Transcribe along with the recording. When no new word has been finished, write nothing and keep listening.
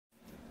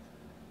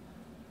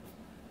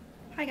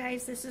Hi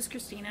guys, this is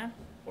Christina,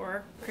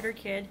 or Critter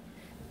Kid,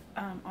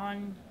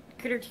 on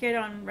Critter Kid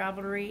on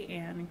Ravelry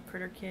and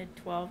Critter Kid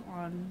 12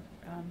 on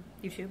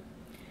YouTube.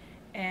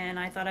 And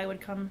I thought I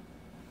would come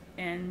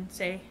and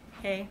say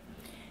hey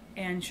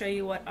and show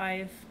you what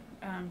I've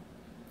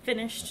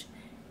finished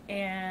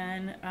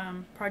and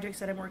projects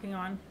that I'm working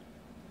on.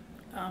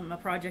 A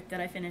project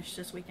that I finished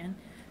this weekend.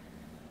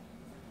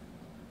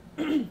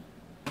 Been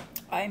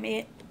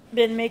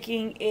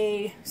making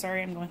a,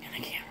 sorry, I'm going on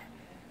the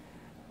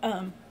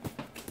camera.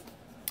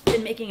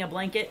 Been making a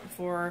blanket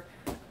for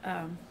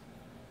a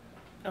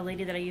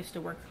lady that I used to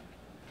work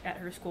at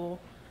her school,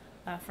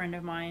 a friend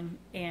of mine,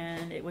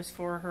 and it was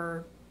for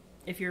her.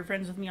 If you're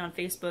friends with me on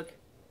Facebook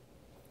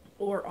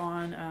or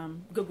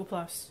on Google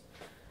Plus,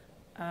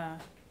 I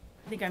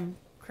think I'm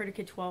Critter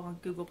Kid 12 on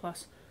Google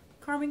Plus.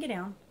 Carmen, get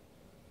down.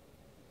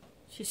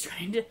 She's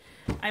trying to,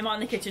 I'm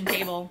on the kitchen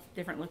table,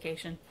 different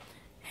location,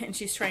 and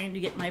she's trying to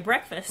get my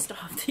breakfast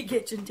off the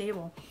kitchen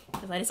table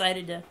because I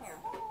decided to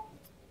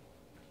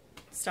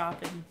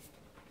stop and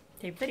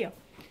tape a video.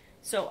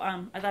 So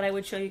I thought I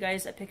would show you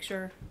guys a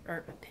picture,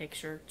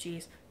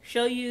 geez,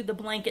 show you the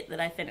blanket that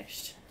I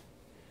finished.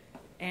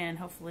 And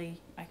hopefully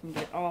I can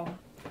get all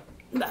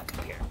back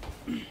up here.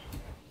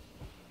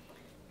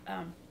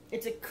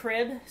 It's a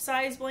crib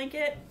size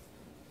blanket,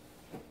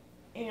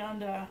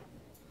 and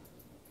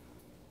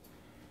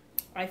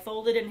I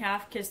folded it in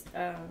half because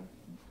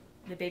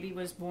the baby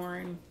was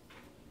born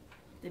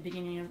the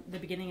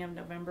beginning of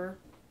November,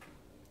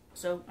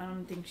 so I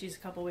don't think she's a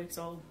couple weeks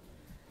old.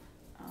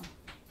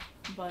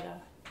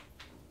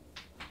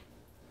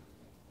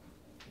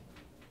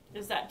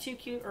 Is that too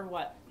cute or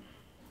what?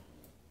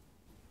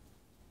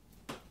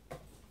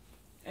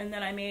 And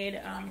then I made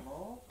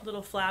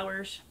little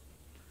flowers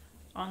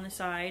on the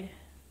side,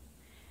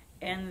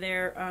 and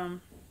they're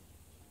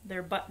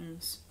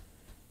buttons.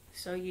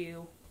 So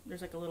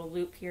there's like a little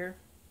loop here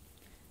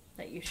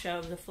that you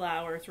shove the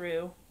flower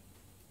through,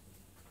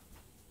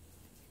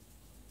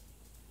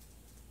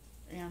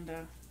 and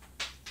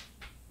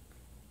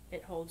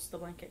it holds the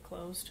blanket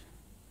closed.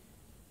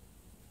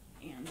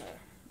 And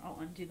I'll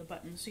undo the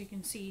button so you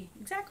can see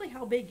exactly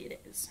how big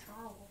it is.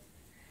 Oh.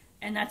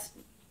 And that's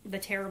the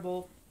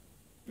terrible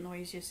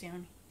noise you see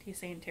on. He's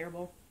saying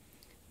terrible.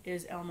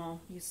 Is Elmo?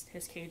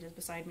 His cage is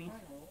beside me.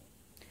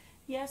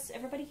 Yes,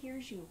 everybody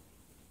hears you.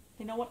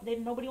 They know what.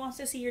 Nobody wants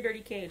to see your dirty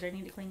cage. I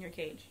need to clean your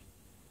cage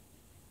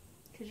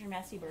because you're a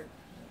messy bird.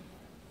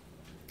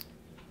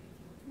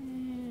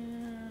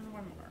 And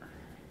one more.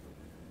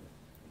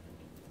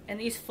 And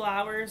these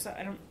flowers,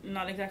 I'm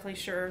not exactly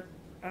sure.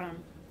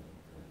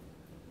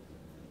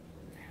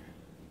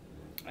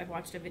 I've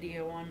watched a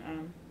video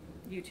on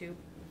YouTube,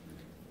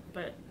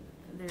 but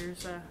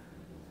there's a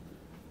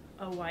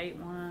white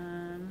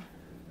one,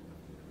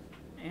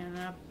 and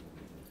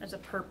there's a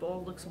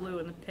purple, looks blue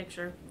in the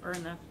picture, or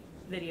in the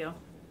video,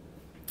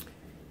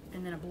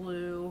 and then a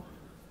blue,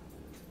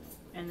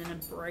 and then a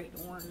bright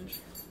orange.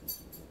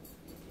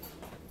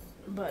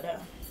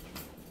 But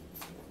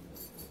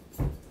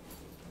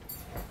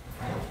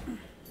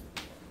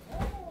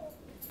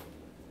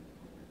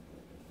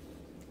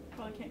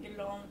probably can't get it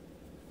all.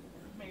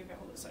 Maybe if I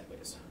hold it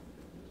sideways.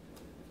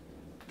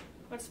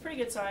 But it's a pretty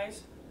good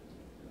size.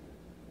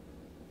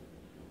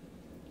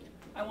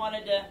 I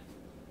wanted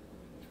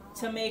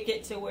to make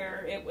it to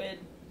where it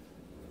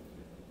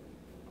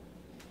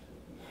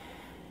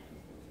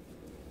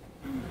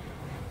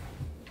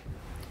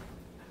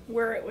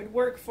would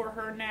work for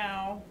her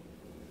now,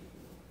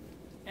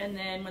 and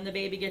then when the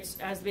baby gets,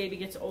 as the baby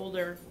gets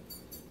older,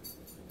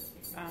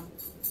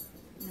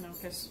 you know,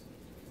 because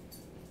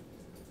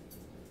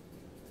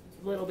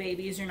little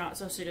babies, you're not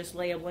supposed to just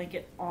lay a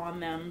blanket on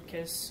them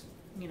because,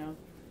 you know,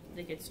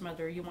 they get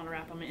smothered. You want to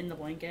wrap them in the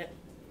blanket.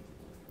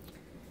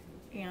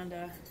 And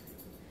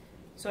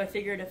so I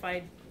figured if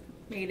I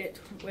made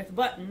it with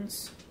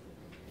buttons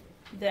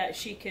that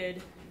she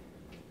could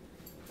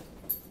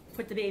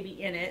put the baby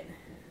in it.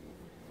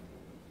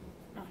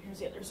 Oh, here's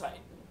the other side.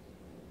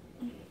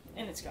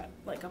 And it's got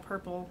like a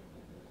purple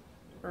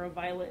or a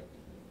violet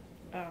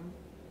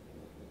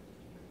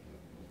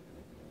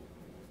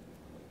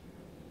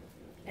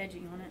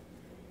edging on it.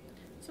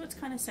 So it's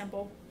kind of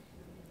simple,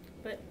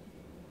 but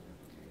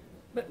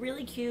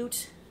really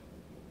cute.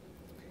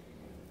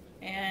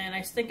 And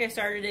I think I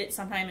started it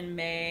sometime in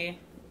May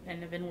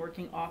and have been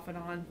working off and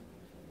on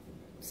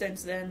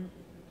since then.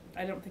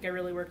 I don't think I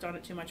really worked on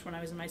it too much when I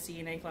was in my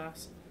CNA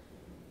class,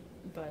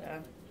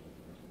 but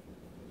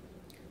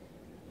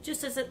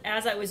just as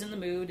I was in the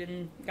mood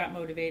and got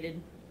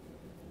motivated.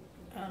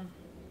 Yeah.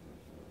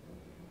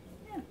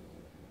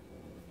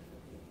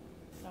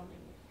 So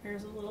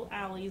here's the little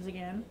alleys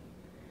again.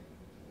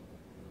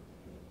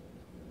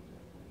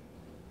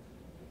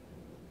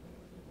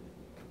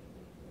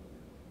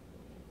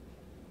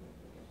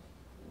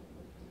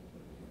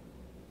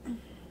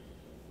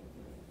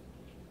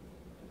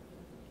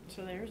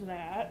 So there's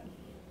that.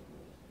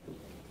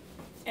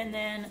 And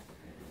then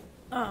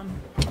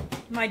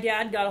my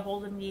dad got a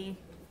hold of me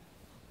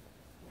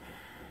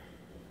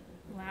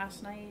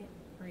last night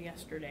or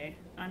yesterday,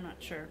 I'm not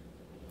sure,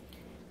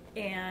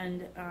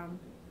 And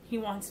he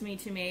wants me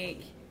to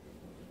make,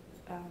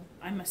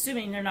 I'm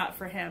assuming they're not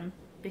for him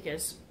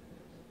because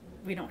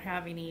we don't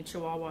have any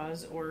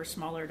Chihuahuas or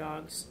smaller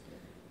dogs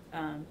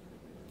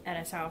at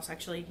his house.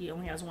 Actually, he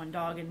only has one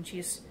dog, and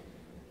she's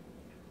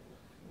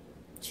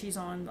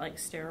on like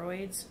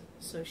steroids,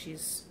 so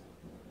she's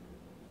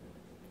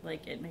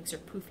like, it makes her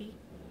poofy.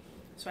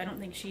 So I don't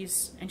think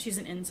she's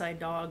an inside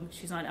dog.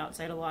 She's not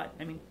outside a lot.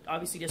 I mean,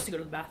 obviously just to go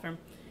to the bathroom.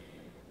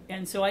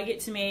 And so I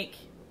get to make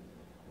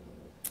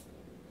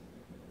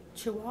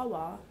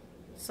Chihuahua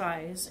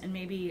size and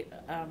maybe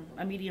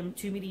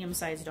two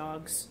medium-sized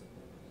dogs,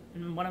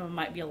 and one of them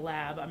might be a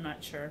lab, I'm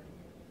not sure,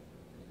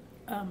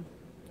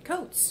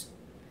 coats.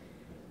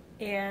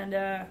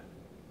 And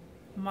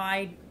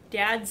my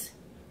dad's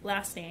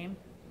last name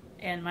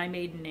and my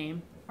maiden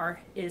name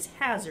is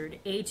Hazard,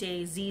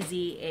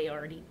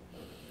 Hazzard,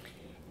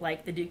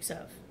 like the Dukes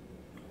of.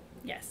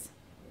 Yes.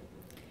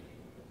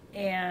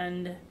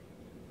 And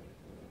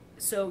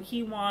so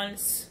he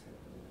wants,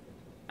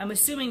 I'm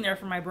assuming they're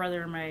for my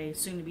brother and my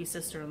soon-to-be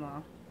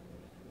sister-in-law,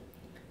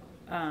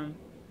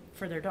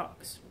 for their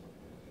dogs.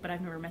 But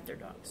I've never met their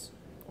dogs.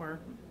 Or,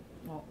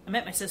 well, I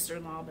met my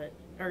sister-in-law,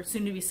 or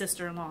soon-to-be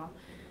sister-in-law,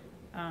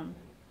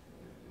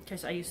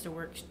 because I used to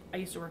work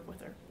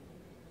with her.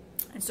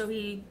 And so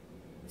he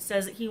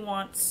says that he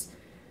wants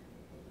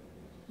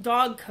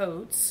dog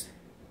coats,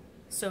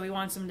 so he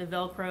wants them to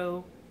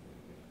Velcro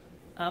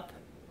up,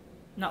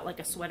 not like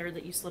a sweater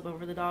that you slip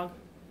over the dog.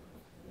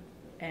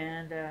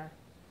 And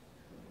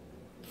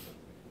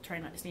try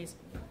not to sneeze.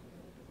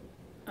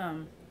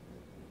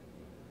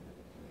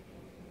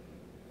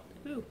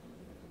 Ooh.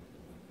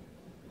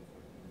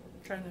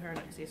 Trying hard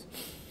not to sneeze.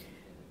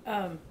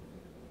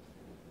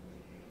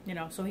 You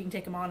know, so he can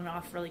take them on and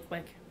off really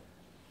quick.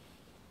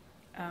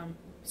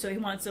 So he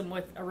wants them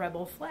with a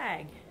rebel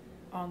flag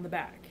on the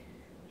back.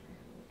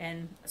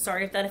 And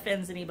sorry if that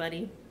offends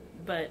anybody,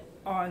 but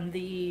on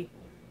the,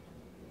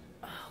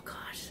 oh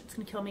gosh, it's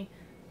gonna kill me.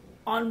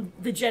 On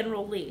the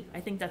General Lee,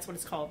 I think that's what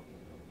it's called,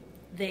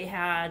 they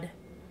had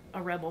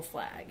a rebel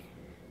flag.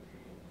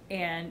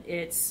 And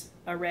it's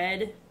a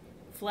red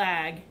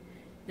flag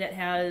that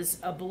has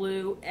a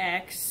blue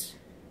X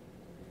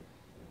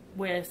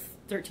with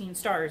 13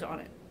 stars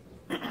on it.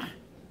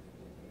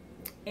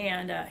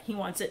 And he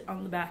wants it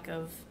on the back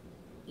of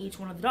each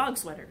one of the dog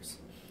sweaters.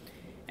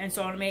 And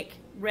so I want to make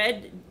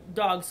red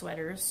dog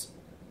sweaters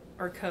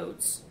or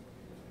coats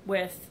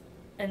with,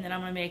 and then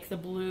I'm going to make the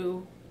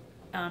blue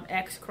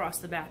X across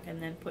the back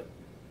and then put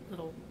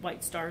little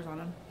white stars on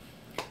them.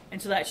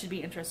 And so that should be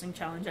an interesting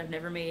challenge. I've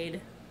never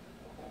made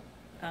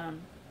a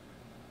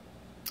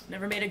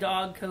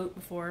dog coat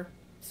before,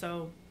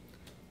 so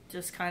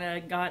just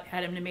kind of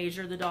had him to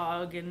measure the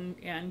dog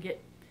and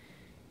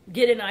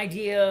get an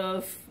idea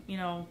of, you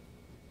know,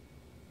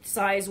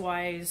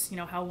 size-wise, you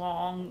know, how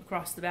long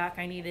across the back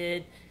I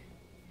needed,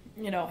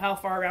 you know, how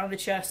far around the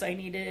chest I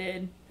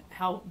needed,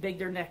 how big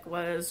their neck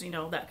was, you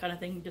know, that kind of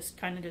thing. Just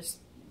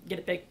get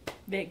a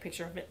big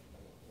picture of it.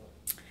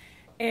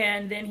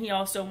 And then he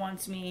also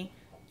wants me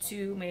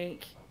to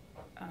make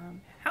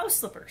house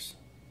slippers.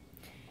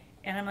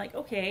 And I'm like,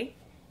 okay,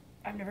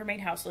 I've never made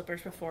house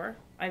slippers before.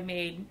 I've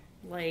made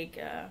like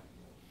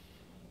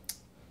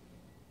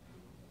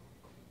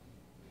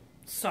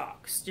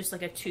socks, just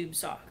like a tube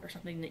sock or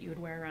something that you would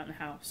wear around the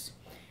house.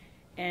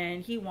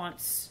 And he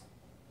wants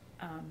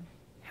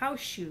house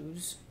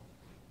shoes,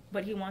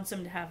 but he wants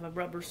them to have a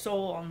rubber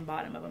sole on the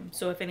bottom of them.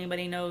 So if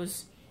anybody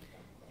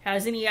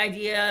has any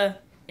idea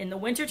in the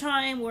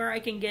wintertime where I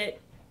can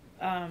get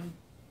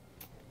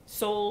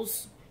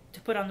soles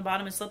to put on the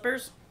bottom of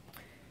slippers.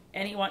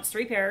 And he wants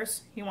 3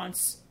 pairs. He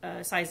wants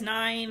a size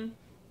 9,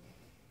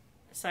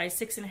 a size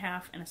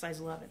 6.5, and a size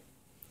 11.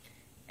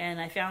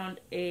 And I found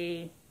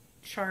a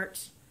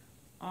chart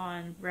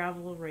on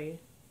Ravelry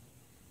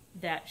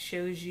that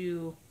shows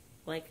you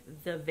like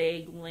the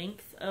vague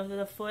length of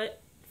the foot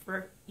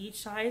for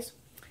each size.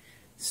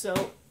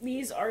 So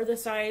these are the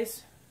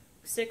size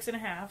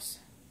 6.5s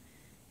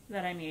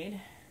that I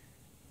made.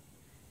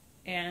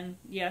 And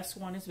yes,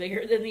 one is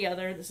bigger than the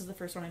other. This is the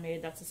first one I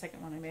made. That's the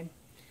second one I made.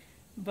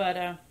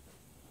 But,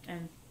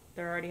 and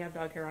they already have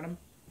dog hair on them.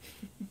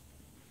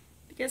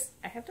 Because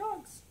I have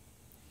dogs.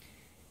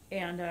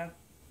 And, I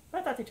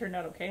thought they turned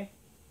out okay.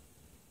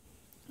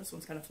 This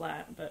one's kind of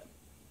flat, but...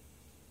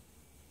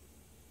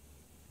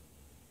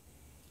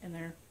 And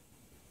they're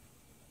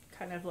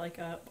kind of like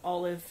a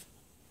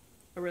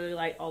really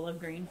light olive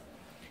green.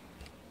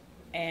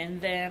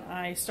 And then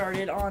I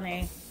started on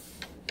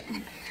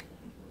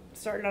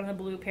the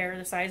blue pair,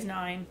 the size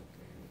 9.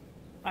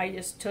 I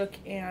just took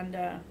and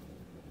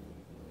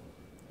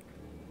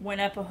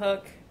went up a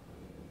hook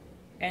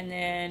and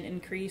then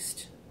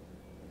increased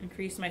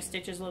my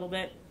stitches a little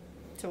bit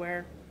to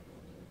where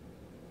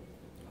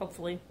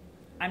hopefully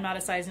I'm not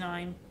a size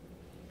 9.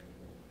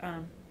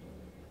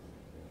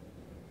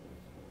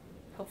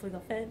 Hopefully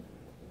they'll fit.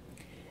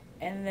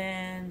 And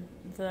then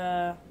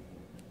the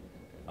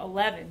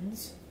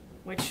 11s,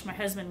 which my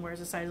husband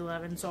wears a size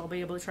 11, so I'll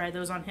be able to try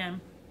those on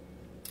him.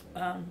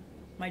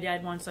 My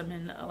dad wants them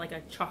in like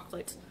a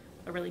chocolate,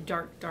 a really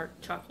dark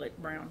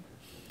chocolate brown.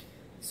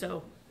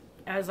 So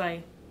as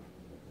I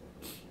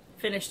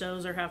finish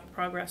those or have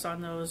progress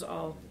on those,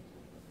 I'll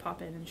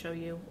pop in and show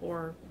you.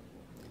 Or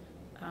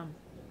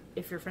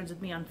if you're friends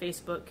with me on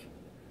Facebook,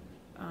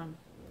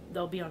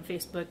 they'll be on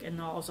Facebook,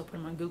 and I'll also put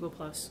them on Google+.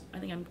 I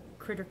think I'm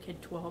Critter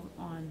Kid 12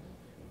 on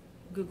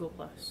Google+,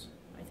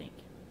 I think.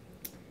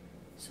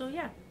 So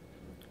yeah.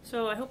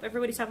 So I hope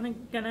everybody's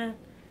having a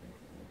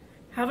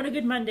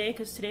good Monday,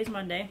 because today's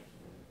Monday.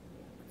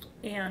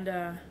 And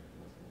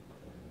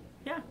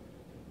yeah.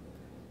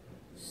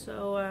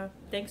 So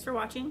thanks for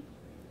watching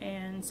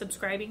and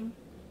subscribing.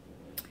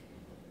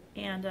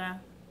 And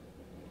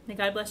may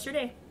God bless your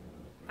day.